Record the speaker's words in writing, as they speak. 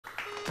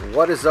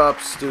What is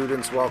up,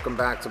 students? Welcome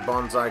back to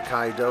Bonsai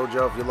Kai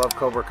Dojo. If you love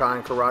Cobra Kai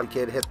and Karate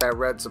Kid, hit that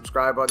red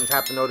subscribe button,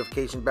 tap the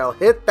notification bell,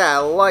 hit that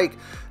like,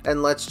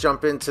 and let's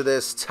jump into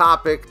this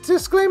topic.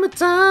 Disclaimer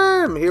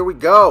time! Here we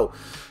go.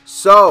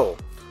 So,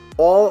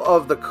 all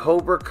of the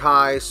Cobra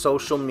Kai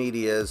social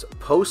medias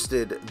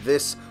posted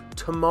this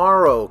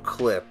tomorrow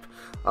clip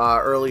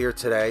earlier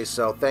today,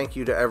 so thank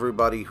you to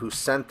everybody who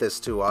sent this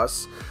to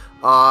us.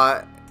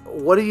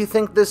 What do you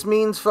think this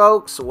means,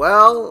 folks?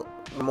 Well,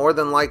 more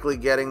than likely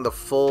getting the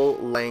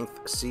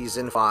full-length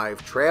Season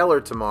 5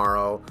 trailer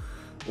tomorrow,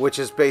 which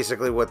is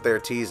basically what they're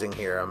teasing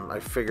here. I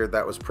figured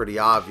that was pretty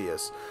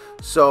obvious.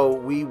 So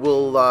we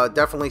will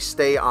definitely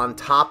stay on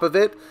top of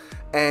it.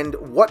 And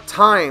what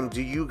time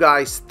do you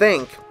guys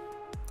think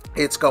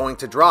it's going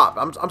to drop?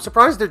 I'm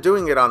surprised they're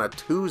doing it on a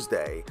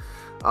Tuesday.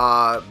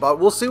 But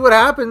we'll see what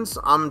happens.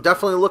 I'm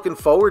definitely looking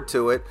forward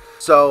to it.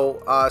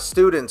 So,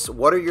 students,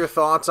 what are your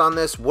thoughts on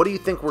this? What do you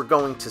think we're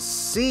going to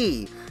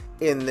see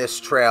in this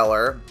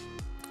trailer?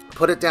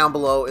 Put it down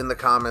below in the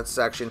comments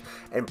section.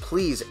 And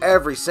please,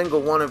 every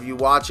single one of you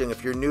watching,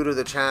 if you're new to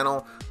the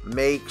channel,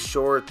 make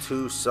sure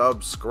to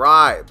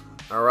subscribe.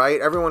 All right?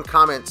 Everyone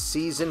comment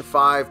Season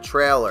 5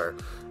 trailer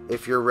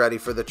if you're ready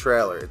for the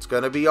trailer. It's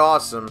going to be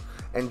awesome.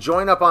 And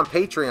join up on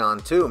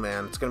Patreon too,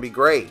 man. It's going to be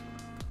great.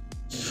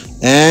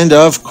 And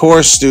of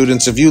course,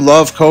 students, if you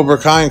love Cobra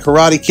Kai and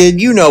Karate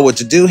Kid, you know what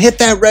to do. Hit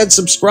that red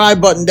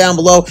subscribe button down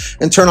below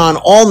and turn on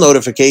all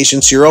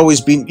notifications so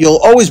you'll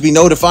always be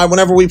notified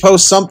whenever we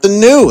post something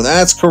new.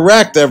 That's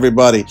correct,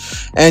 everybody.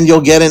 And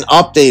you'll get an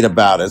update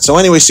about it. So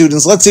anyway,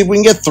 students, let's see if we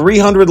can get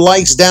 300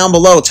 likes down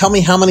below. Tell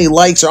me how many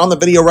likes are on the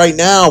video right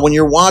now when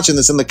you're watching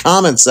this in the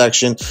comments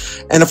section.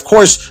 And of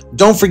course,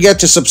 don't forget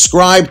to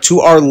subscribe to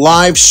our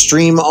live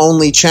stream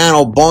only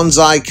channel,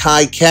 Bonsai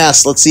Kai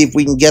Cast. Let's see if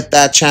we can get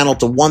that channel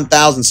to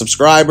 1,000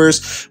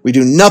 subscribers. We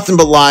do nothing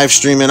but live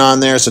streaming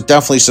on there, so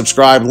definitely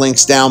subscribe.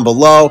 Links down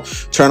below.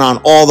 Turn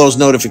on all those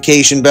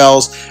notification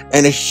bells.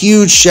 And a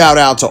huge shout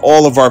out to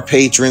all of our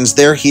patrons.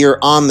 They're here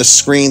on the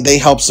screen. They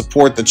help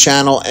support the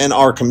channel and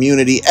our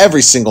community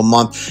every single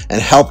month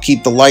and help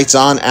keep the lights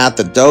on at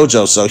the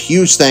dojo. So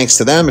huge thanks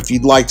to them. If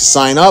you'd like to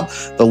sign up,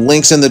 the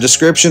link's in the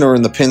description or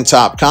in the pinned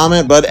top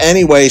comment. But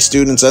anyway,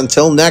 students,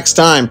 until next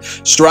time,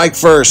 strike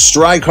first,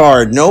 strike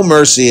hard, no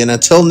mercy. And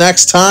until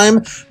next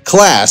time,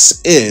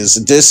 class is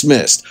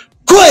dismissed.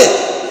 Quit!